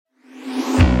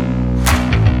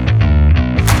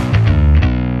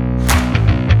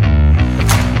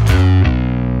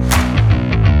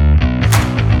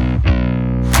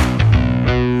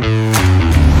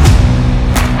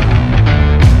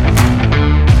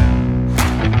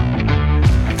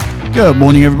Good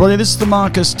morning, everybody. This is the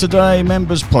Marcus Today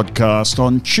Members Podcast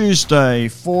on Tuesday,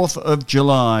 4th of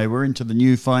July. We're into the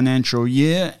new financial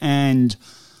year and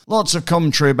lots of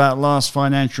commentary about last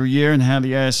financial year and how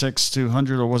the ASX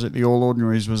 200, or was it the All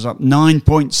Ordinaries, was up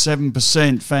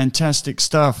 9.7%. Fantastic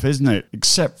stuff, isn't it?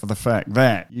 Except for the fact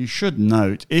that you should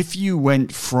note, if you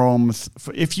went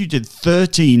if you did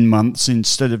 13 months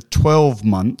instead of 12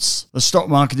 months, the stock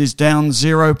market is down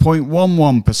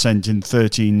 0.11% in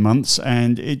 13 months.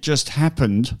 And it just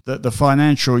happened that the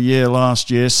financial year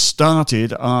last year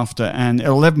started after an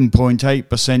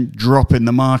 11.8% drop in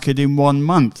the market in 1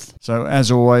 month. So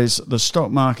as always, the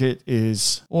stock market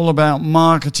is all about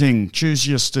marketing. Choose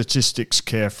your statistics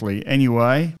carefully.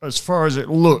 Anyway, as far as it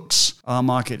looks, our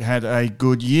market had a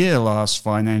good year last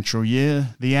financial year.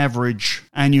 The average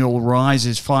annual rise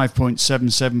is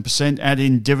 5.77%. Add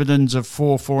in dividends of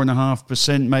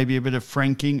 4.5%, maybe a bit of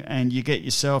franking, and you get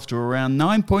yourself to around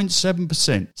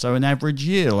 9.7%. So an average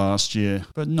year last year,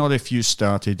 but not if you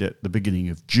started at the beginning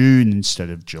of June instead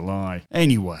of July.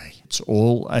 Anyway, it's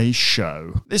all a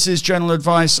show. This is general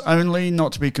advice only,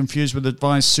 not to be confused with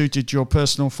advice suited to your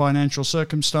personal financial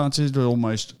circumstances. It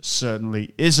almost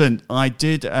certainly isn't. I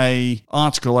did an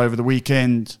article over the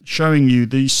weekend showing you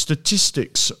the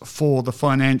statistics for the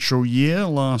financial year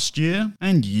last year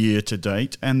and year to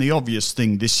date, and the obvious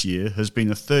thing this year has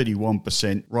been a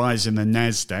 31% rise in the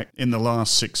Nasdaq in the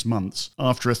last 6 months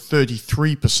after a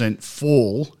 33%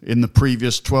 fall in the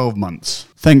previous 12 months.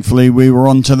 Thankfully, we were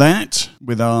onto that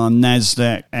with our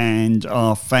Nasdaq and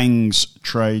our FANGs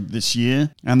trade this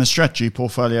year. And the strategy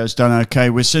portfolio's done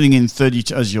okay. We're sitting in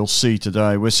as you'll see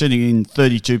today, we're sitting in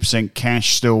 32%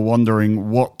 cash, still wondering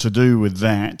what to do with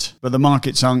that. But the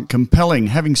markets aren't compelling.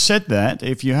 Having said that,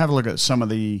 if you have a look at some of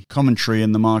the commentary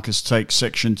in the Marcus Take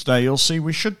section today, you'll see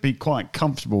we should be quite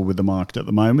comfortable with the market at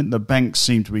the moment. The banks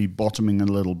seem to be bottoming a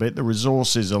little bit. The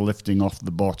resources are lifting off the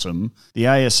bottom. The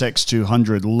ASX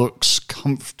 200 looks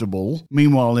comfortable.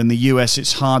 Meanwhile, in the US,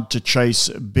 it's hard to chase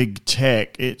big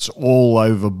tech. It's all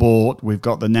overbought. We've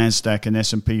got the Nasdaq and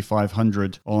S&P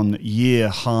 500 on year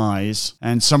highs,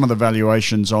 and some of the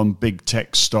valuations on big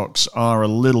tech stocks are a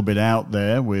little bit out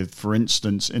there with, for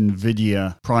instance,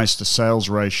 Nvidia price to sales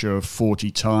ratio of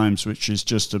 40 times, which is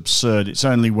just absurd. It's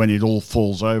only when it all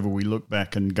falls over we look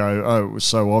back and go, oh, it was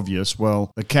so obvious.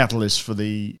 Well, the catalyst for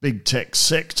the big tech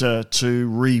sector to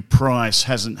reprice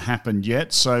hasn't happened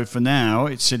yet, so for now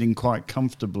it's sitting quite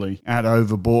comfortably at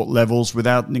overbought levels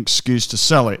without an excuse to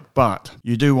sell it. But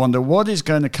you do wonder what is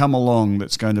going to come along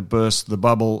that's going to burst the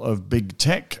bubble of big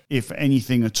tech, if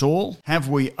anything at all. Have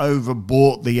we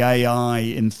overbought the AI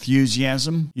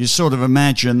enthusiasm? You sort of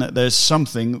imagine that there's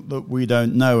something that we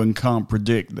don't know and can't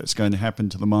predict that's going to happen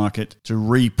to the market to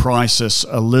reprice us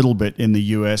a little bit in the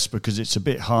US, because it's a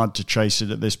bit hard to chase it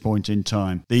at this point in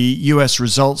time. The US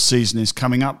results season is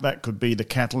coming up. That could be the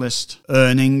catalyst.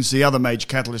 Earnings. The other major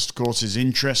catalyst, of course, is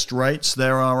interest rates.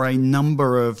 There are a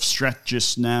number of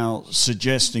strategists now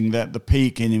suggesting that the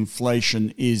peak in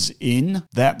inflation is in,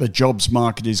 that the jobs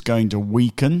market is going to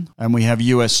weaken, and we have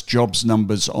US jobs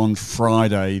numbers on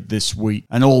Friday this week,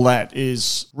 and all that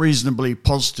is reasonably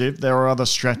positive. There are other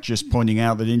strategists pointing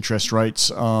out that interest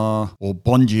rates or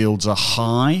bond yields are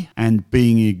high and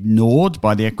being ignored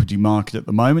by the equity market at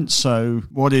the moment. So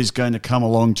what is going to come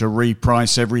along to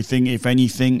reprice everything, if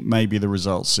anything? Maybe the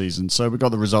results season. So we've got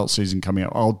the results season coming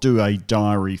up. I'll do a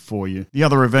diary for you. The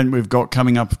other event we've got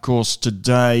coming up, of course,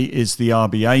 today is the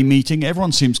RBA meeting.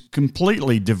 Everyone seems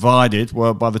completely divided.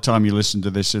 Well, by the time you listen to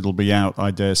this, it'll be out,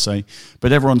 I dare say.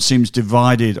 But everyone seems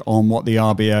divided on what the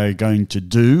RBA are going to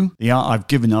do. I've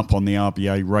given up on the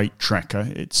RBA rate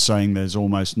tracker. It's saying there's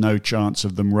almost no chance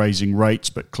of them raising rates,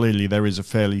 but clearly there is a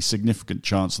fairly significant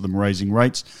chance of them raising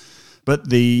rates. But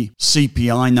the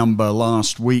CPI number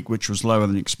last week, which was lower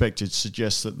than expected,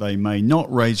 suggests that they may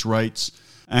not raise rates.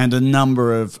 And a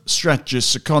number of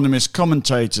strategists, economists,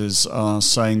 commentators are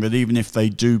saying that even if they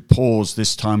do pause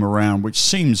this time around, which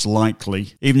seems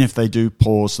likely, even if they do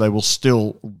pause, they will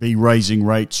still be raising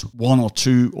rates 1 or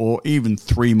 2 or even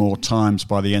 3 more times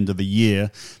by the end of the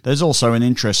year. There's also an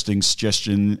interesting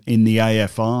suggestion in the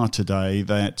AFR today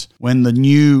that when the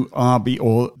new RBA,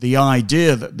 or the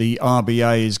idea that the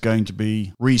RBA is going to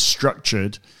be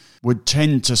restructured, would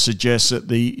tend to suggest that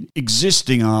the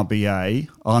existing RBA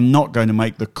are not going to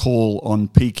make the call on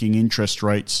peaking interest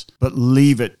rates, but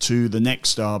leave it to the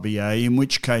next RBA, in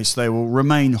which case they will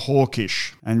remain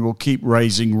hawkish and will keep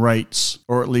raising rates,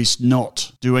 or at least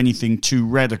not do anything too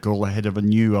radical ahead of a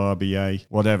new RBA,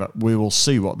 whatever. We will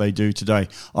see what they do today.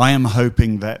 I am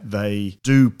hoping that they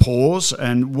do pause,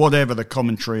 and whatever the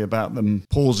commentary about them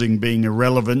pausing being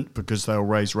irrelevant because they'll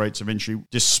raise rates eventually,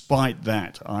 despite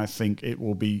that, I think it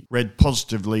will be read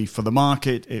positively for the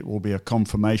market. It will be a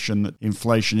confirmation that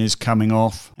inflation is coming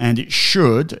off, and it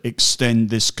should extend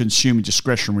this consumer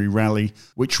discretionary rally,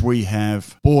 which we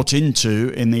have bought into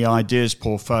in the Ideas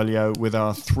portfolio with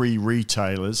our three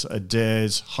retailers,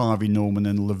 Adairs, Harvey Norman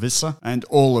and Lovisa, and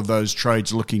all of those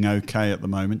trades looking okay at the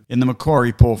moment. In the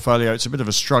Macquarie portfolio, it's a bit of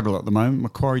a struggle at the moment.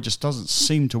 Macquarie just doesn't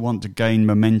seem to want to gain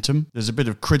momentum. There's a bit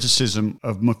of criticism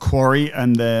of Macquarie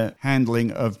and their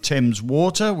handling of Thames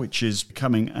Water, which is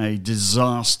becoming a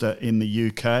disaster in the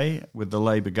UK, with the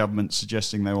Labour government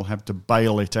suggesting they will have to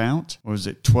bail it out. Or is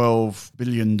it $12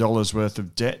 billion worth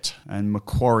of debt? And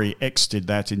Macquarie exited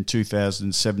that in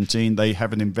 2017. They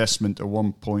have an investment, a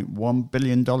 $1.1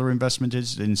 billion investment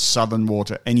is in Southern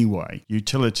Water anyway.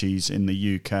 Utilities in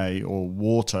the UK, or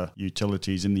water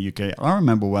utilities in the UK. I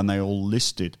remember when they all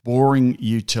listed boring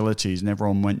utilities and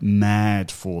everyone went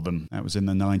mad for them. That was in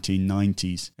the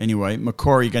 1990s. Anyway,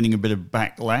 Macquarie getting a bit of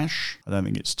backlash. I don't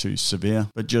think it's too severe,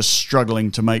 but just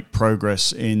struggling to make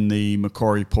progress in the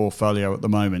Macquarie portfolio at the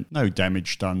moment. No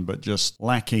damage done, but just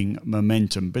lacking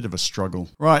momentum. Bit of a struggle.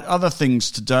 Right, other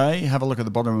things today. Have a look at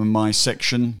the bottom of my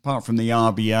section. Apart from the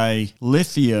RBA,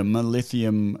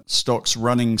 lithium stocks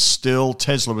running still.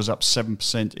 Tesla was up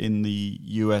 7% in the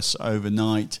US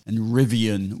overnight. And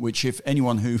Rivian, which if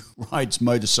anyone who rides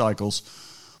motorcycles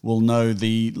will know,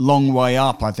 the long way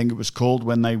up, I think it was called,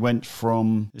 when they went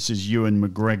from, this is Ewan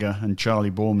McGregor and Charlie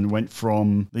Borman, went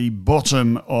from the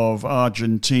bottom of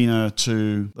Argentina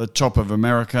to the top of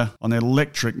America on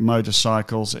electric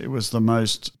motorcycles. It was the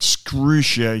most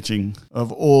excruciating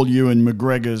of all Ewan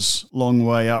McGregor's long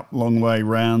way up, long way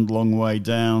round, long way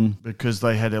down, because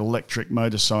they had electric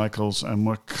motorcycles and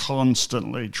were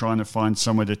constantly trying to find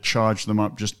somewhere to charge them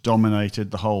up. Just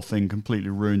dominated the whole thing, completely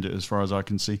ruined it as far as I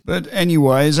can see. But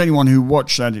anyway, as anyone who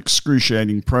watched that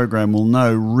excruciating program will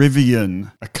know,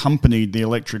 Rivian accompanied the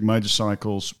electric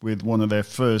motorcycles with one of their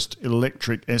first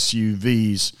electric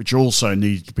SUVs, which also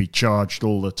needed to be charged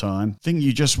all the time. I think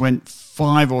you just went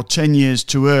 5 or 10 years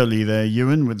too early there,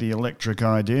 Ewan, with the electric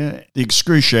idea. The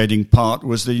excruciating part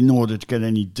was that in order to get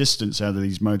any distance out of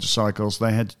these motorcycles,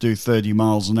 they had to do 30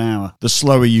 miles an hour. The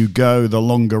slower you go, the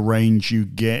longer range you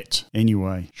get.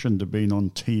 Anyway, shouldn't have been on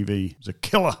TV. It was a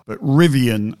killer. But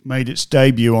Rivian made its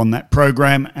debut on that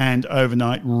program, and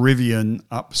overnight Rivian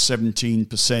up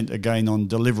 17% again on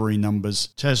delivery numbers.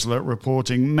 Tesla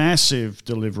reporting massive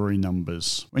delivery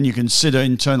numbers. When you consider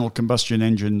internal combustion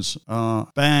engines are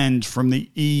banned from the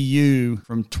EU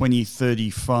from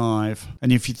 2035,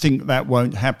 and if you think that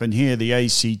won't happen here, the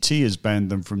ACT has banned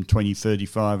them from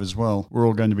 2035 as well. We're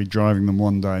all going to be driving them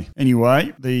one day.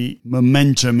 Anyway, the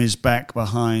momentum is back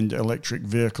behind electric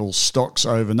vehicle stocks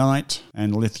overnight,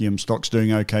 and lithium stocks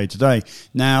doing okay today.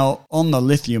 Now, on the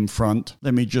lithium front,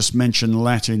 let me just mention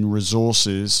Latin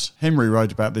Resources. Henry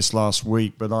wrote about this last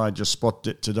week, but I just spotted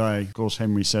it today. Of course,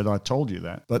 Henry said I told you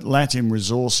that. But Latin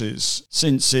Resources,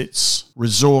 since its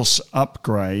resource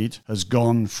upgrade has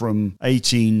gone from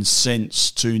 18 cents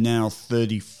to now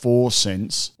 34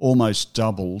 cents, almost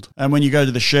doubled. And when you go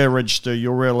to the share register,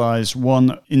 you'll realize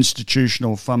one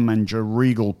institutional fund manager,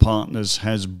 Regal Partners,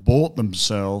 has bought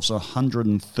themselves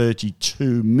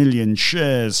 132 million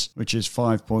shares, which is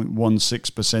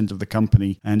 5.16% of the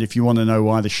company. And if you want to know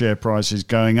why the share price is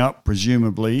going up,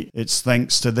 presumably it's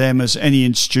thanks to them, as any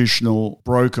institutional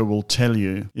broker will tell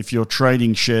you. If you're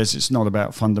trading shares, it's not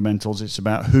about fundamentals, it's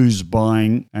about who's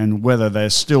buying and whether they're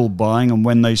still buying and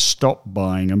when they stop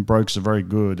buying. And brokers are very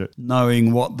good at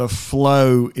knowing what the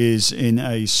flow is in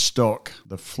a stock.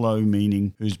 The flow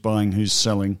meaning who's buying, who's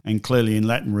selling. And clearly in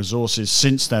Latin Resources,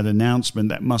 since that announcement,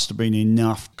 that must have been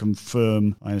enough to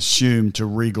confirm, I assume, to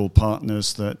Regal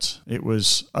Partners that it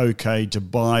was okay to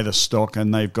buy the stock,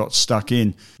 and they've got stuck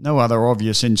in. No other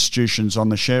obvious institutions on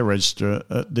the share register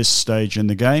at this stage in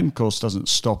the game. Of course, doesn't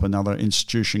stop another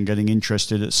institution getting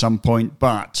interested at some point,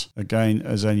 but again,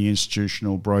 as any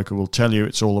institutional broker will tell you,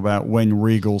 it's all about when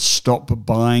Regal stop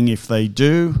buying, if they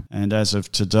do. And as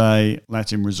of today,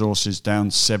 Latin Resources down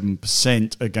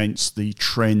 7% against the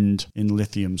trend in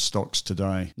lithium stocks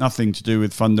today. Nothing to do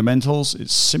with fundamentals,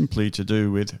 it's simply to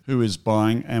do with who is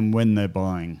buying and when they're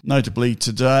buying. Notably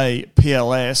today,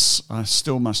 PLS, I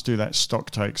still must do that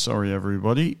stock take, sorry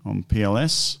everybody, on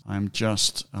PLS.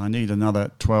 I need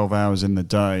another 12 hours in the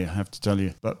day, I have to tell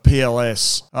you. But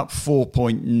PLS up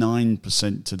 4.9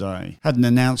 9% today. Had an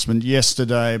announcement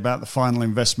yesterday about the final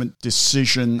investment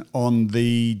decision on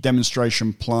the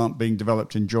demonstration plant being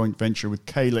developed in joint venture with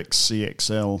Calix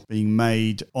CXL being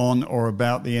made on or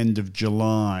about the end of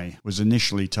July. Was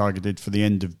initially targeted for the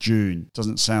end of June.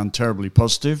 Doesn't sound terribly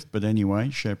positive, but anyway,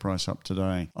 share price up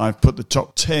today. I've put the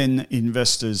top 10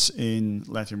 investors in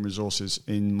Latin Resources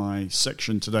in my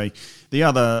section today. The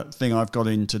other thing I've got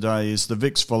in today is the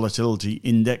VIX Volatility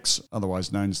Index,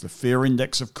 otherwise known as the Fear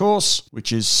Index, of course,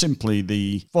 which is simply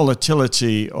the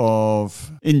volatility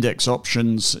of index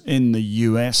options in the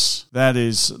US. That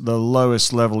is the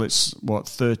lowest level. It's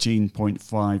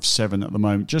 13.57 at the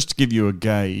moment. Just to give you a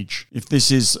gauge, if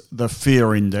this is the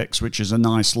Fear Index, which is a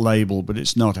nice label, but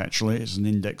it's not actually, it's an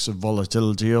index of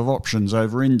volatility of options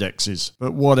over indexes.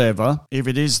 But whatever, if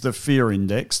it is the Fear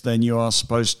Index, then you are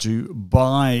supposed to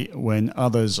buy when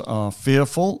others are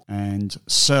fearful and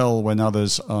sell when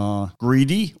others are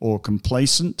greedy or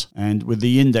complacent. And with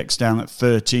the index down at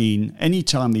 13,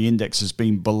 anytime the index has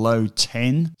been below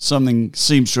 10, something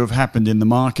seems to have happened in the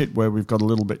market where we've got a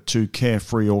little bit too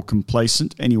carefree or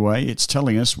complacent. Anyway, it's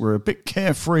telling us we're a bit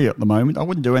carefree at the moment. I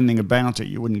wouldn't do anything about it.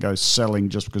 You wouldn't go selling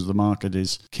just because the market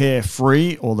is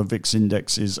carefree or the VIX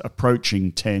index is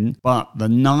approaching 10. But the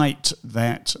night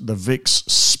that the VIX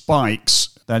spikes,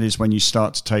 that is when you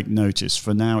start to take notice.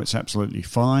 For now, it's absolutely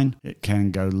fine. It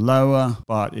can go lower,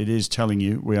 but it is telling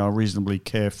you we are reasonably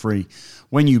carefree.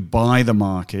 When you buy the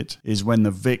market is when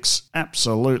the VIX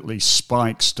absolutely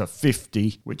spikes to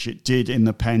 50, which it did in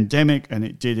the pandemic and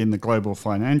it did in the global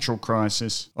financial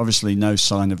crisis. Obviously, no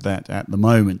sign of that at the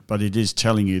moment, but it is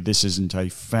telling you this isn't a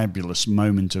fabulous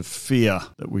moment of fear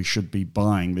that we should be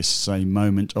buying. This is a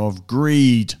moment of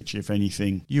greed, which, if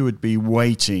anything, you would be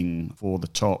waiting for the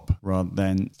top rather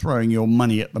than throwing your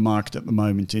money at the market at the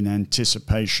moment in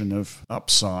anticipation of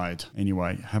upside.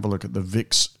 Anyway, have a look at the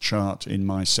VIX chart in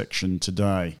my section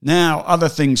today. Now, other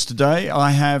things today.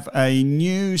 I have a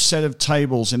new set of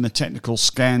tables in the technical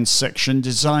scans section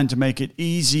designed to make it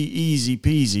easy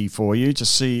peasy for you to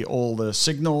see all the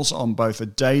signals on both a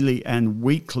daily and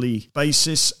weekly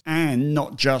basis, and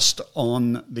not just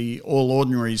on the All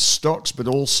Ordinaries stocks, but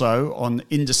also on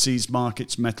indices,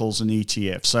 markets, metals, and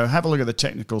ETFs. So have a look at the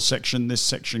technical section. This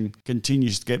section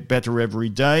continues to get better every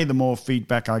day. The more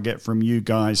feedback I get from you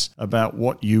guys about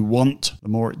what you want, the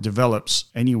more it develops.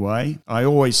 Anyway, I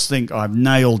always think I've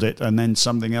nailed it, and then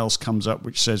something else comes up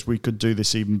which says we could do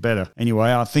this even better.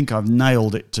 Anyway, I think I've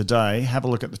nailed it today. Have a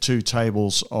look at the two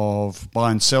tables of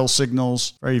buy and sell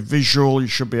signals. Very visual. You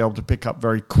should be able to pick up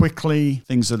very quickly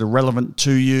things that are relevant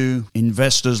to you.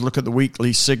 Investors look at the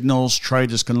weekly signals.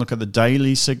 Traders can look at the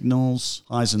daily signals.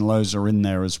 Highs and lows are in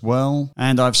there as well.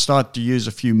 And I've started to use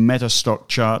a few meta stock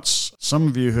charts. Some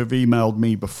of you have emailed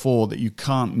me before that you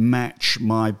can't match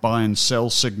my buy and sell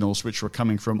signals, which were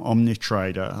coming from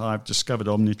Omnitrader. I've discovered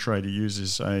Omnitrader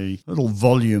uses a little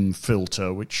volume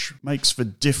filter, which makes for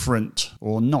different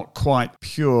or not quite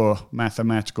pure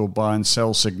mathematical buy and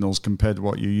sell signals compared to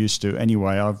what you're used to.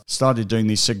 Anyway, I've started doing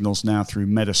these signals now through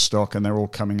Metastock, and they're all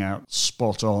coming out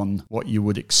spot on what you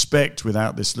would expect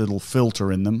without this little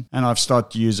filter in them. And I've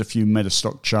started to use a few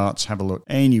Metastock charts. Have a look.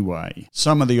 Anyway,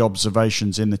 some of the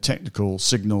observations in the technical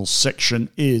signals section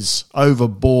is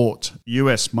overbought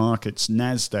US markets,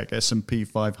 NASDAQ, S&P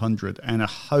 500, and a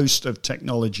host of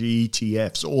technology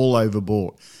ETFs, all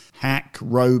overbought. Hack,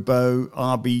 Robo,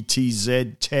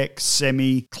 RBTZ, Tech,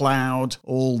 Semi, Cloud,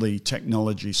 all the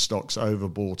technology stocks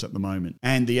overbought at the moment.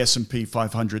 And the S&P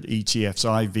 500 ETFs,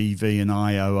 IVV and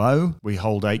IOO. We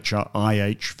hold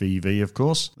IHVV, of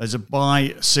course. There's a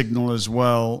buy signal as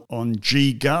well on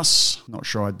GGUS. Not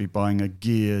sure I'd be buying a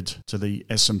geared to the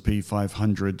S&P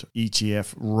 500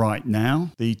 ETF right now.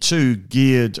 The two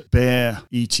geared bear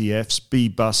ETFs,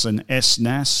 BBUS and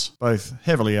SNAS, both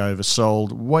heavily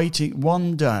oversold, waiting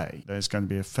one day. There's going to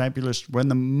be a fabulous, when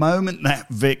the moment that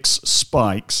VIX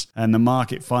spikes and the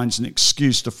market finds an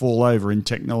excuse to fall over in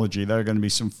technology, there are going to be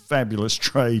some fabulous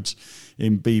trades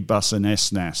in BBUS and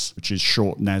SNAS, which is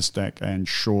short NASDAQ and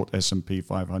short S&P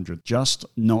 500. Just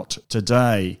not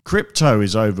today. Crypto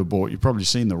is overbought. You've probably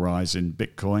seen the rise in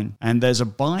Bitcoin. And there's a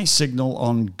buy signal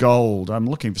on gold. I'm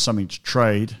looking for something to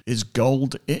trade. Is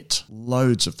gold it?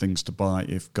 Loads of things to buy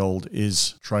if gold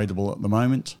is tradable at the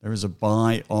moment. There is a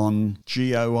buy on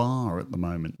GOR at the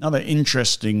moment. Another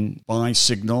interesting buy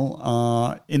signal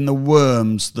are in the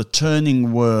worms, the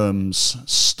turning worms,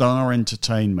 Star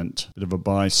Entertainment. Bit of a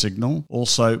buy signal.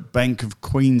 Also, Bank of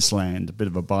Queensland, a bit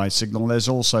of a buy signal. There's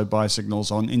also buy signals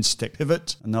on Incitec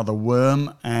Pivot, another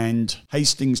worm, and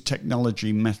Hastings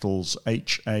Technology Metals,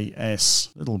 HAS.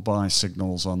 Little buy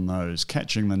signals on those,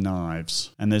 catching the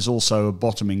knives. And there's also a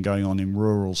bottoming going on in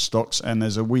rural stocks, and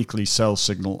there's a weekly sell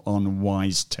signal on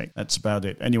WiseTech. That's about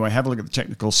it. Anyway, have a look at the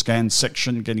technical scan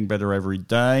section, getting better every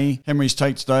day. Henry's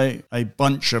Take today, a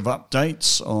bunch of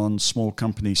updates on small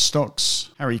company stocks.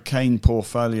 Harry Kane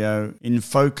portfolio in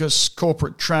focus,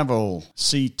 corporate travel,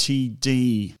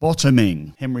 CTD,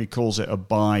 bottoming. Henry calls it a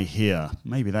buy here.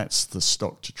 Maybe that's the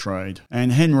stock to trade.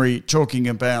 And Henry talking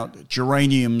about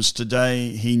geraniums today.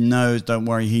 He knows, don't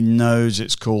worry, he knows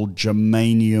it's called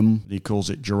germanium. He calls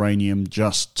it geranium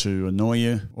just to annoy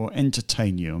you or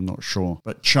entertain you, I'm not sure.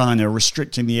 But China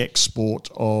restricting the export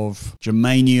of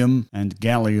germanium and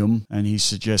gallium, and he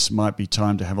suggests it might be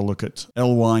time to have a look at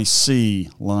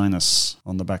LYC, Linus,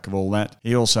 on the back of all that.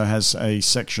 He also has a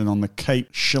section on the Cape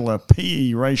Shiller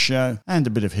PE ratio and a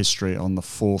bit of history on the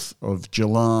 4th of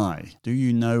July. Do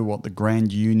you know what the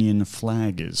Grand Union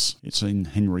flag is? It's in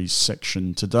Henry's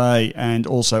section today. And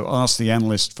also Ask the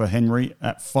Analyst for Henry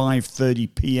at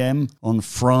 5:30 p.m. on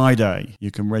Friday.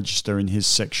 You can register in his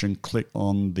section. Click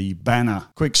on the banner.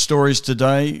 Quick stories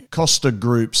today. Costa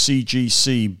Group,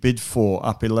 CGC, bid for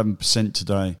up 11%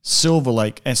 today. Silver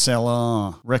Lake,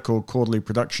 SLR, record quarterly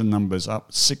production numbers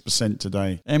up 6%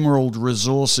 today. Emerald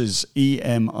Resources,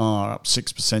 EMR, up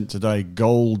 6% today.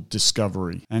 Gold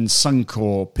Discovery. And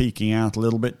Suncor peaking out a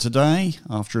little bit today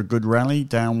after a good rally,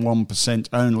 down 1%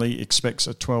 only, expects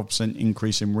a 12%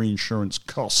 increase in reinsurance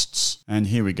costs. And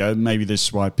here we go, maybe this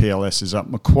is why PLS is up.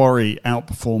 Macquarie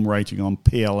outperform rating on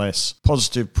PLS.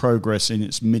 Positive progress in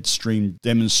its midstream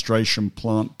demonstration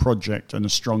plant project and a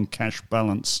strong cash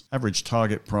balance. Average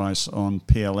target price on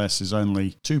PLS is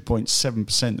only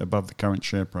 2.7% above the current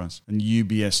share price. And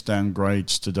UBS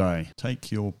downgrades today.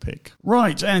 Take your pick.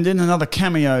 Right, and in another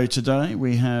cameo today,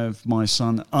 we have my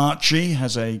son Archie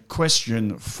has a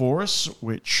question for us,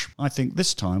 which I think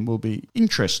this time will be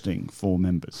interesting for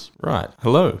members. Right.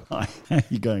 Hello. Hi. How are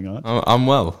you going, Arch? I'm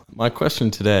well. My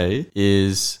question today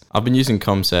is, I've been using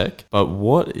CommSec, but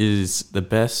what is the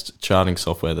best charting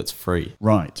software that's free?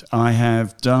 Right. I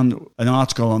have done an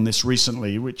article on this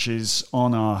recently, which is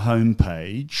on our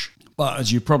homepage. But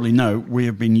as you probably know, we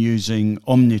have been using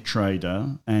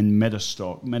OmniTrader and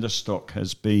Metastock. Metastock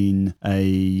has been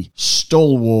a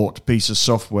stalwart piece of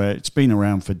software. It's been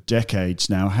around for decades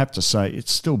now. I have to say,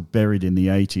 it's still buried in the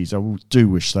 80s. I do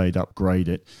wish they'd upgrade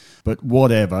it. But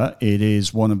whatever, it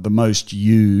is one of the most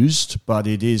used, but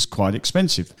it is quite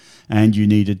expensive. And you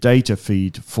need a data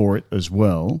feed for it as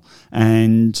well.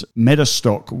 And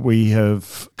Metastock we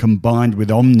have combined with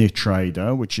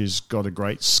OmniTrader, which has got a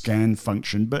great scan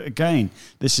function. But again,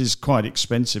 this is quite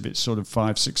expensive. It's sort of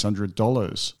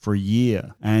 $500-$600 for a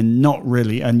year. And not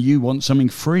really, and you want something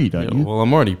free, don't you? Well,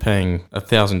 I'm already paying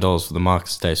 $1,000 for the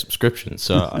Marcus Day subscription,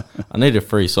 so I need a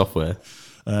free software.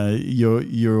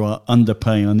 You are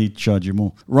underpaying. I need to charge you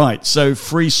more. Right, so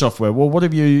free software. Well, what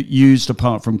have you used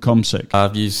apart from CommSec?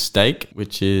 I've used Stake,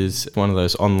 which is one of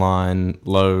those online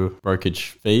low brokerage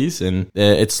fees, and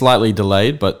it's slightly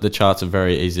delayed, but the charts are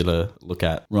very easy to look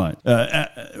at. Right.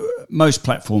 Most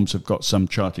platforms have got some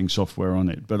charting software on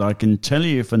it, but I can tell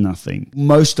you for nothing,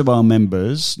 most of our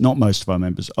members, not most of our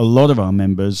members, a lot of our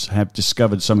members have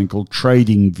discovered something called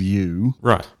TradingView.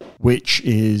 Right. Which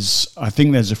is, I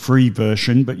think there's a free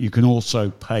version, but you can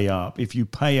also pay up. If you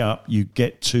pay up, you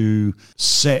get to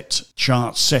set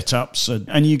chart setups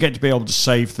and you get to be able to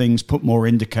save things, put more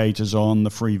indicators on.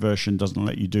 The free version doesn't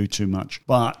let you do too much.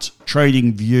 But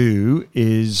TradingView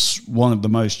is one of the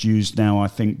most used now, I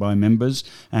think, by members.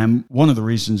 And one of the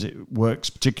reasons it works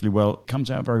particularly well, it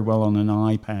comes out very well on an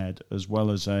iPad as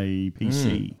well as a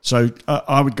PC. So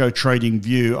I would go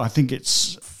TradingView. I think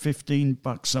it's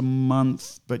 $15 a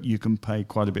month, but you can pay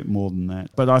quite a bit more than that.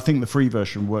 But I think the free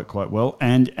version worked quite well,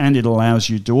 and it allows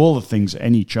you to do all the things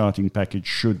any charting package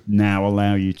should now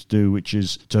allow you to do, which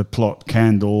is to plot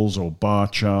candles or bar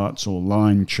charts or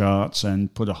line charts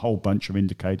and put a whole bunch of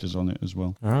indicators on it as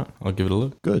well. All right, I'll give it a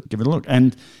look. Good, give it a look.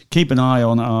 And keep an eye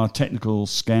on our technical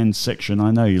scan section. I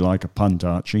know you like a punt,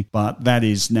 Archie, but that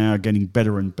is now getting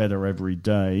better and better every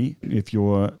day. If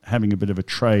you're having a bit of a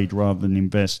trade rather than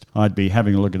invest, I'd be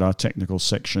having a look at our technical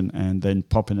section and then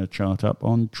popping a chart up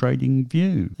on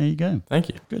TradingView. There you go. Thank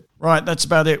you. Good. Right, that's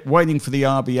about it. Waiting for the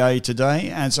RBA today.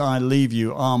 As I leave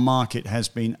you, our market has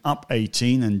been up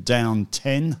 18 and down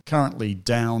 10, currently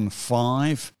down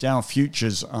 5. Dow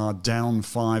futures are down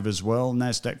 5 as well.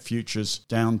 Nasdaq futures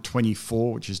down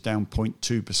 24, which is down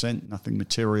 0.2%. Nothing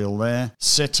material there.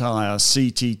 Cettire,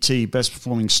 CTT, best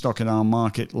performing stock in our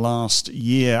market last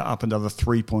year, up another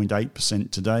 3.8%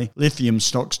 today. Lithium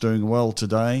stocks doing well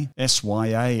today.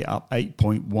 SYA up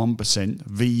 8.1%.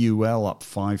 VUL up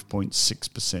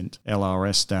 5.6%.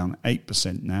 LRS down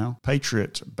 8% now.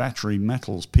 Patriot Battery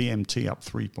Metals, PMT up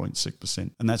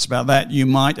 3.6%. And that's about that. You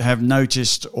might have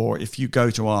noticed, or if you go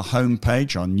to our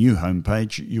homepage, our new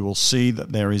homepage, you will see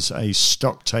that there is a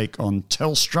stock take on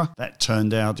Telstra. That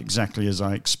turned out exactly as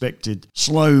I expected.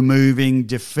 Slow-moving,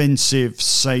 defensive,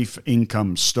 safe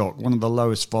income stock. One of the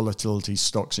lowest volatility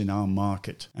stocks in our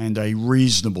market. And a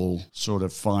reasonable sort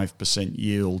of 5%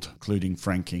 yield, including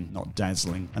franking, not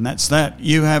dazzling. And that's that.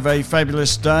 You have a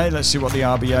fabulous day. Let's see what the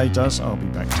RBA does. I'll be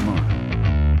back tomorrow.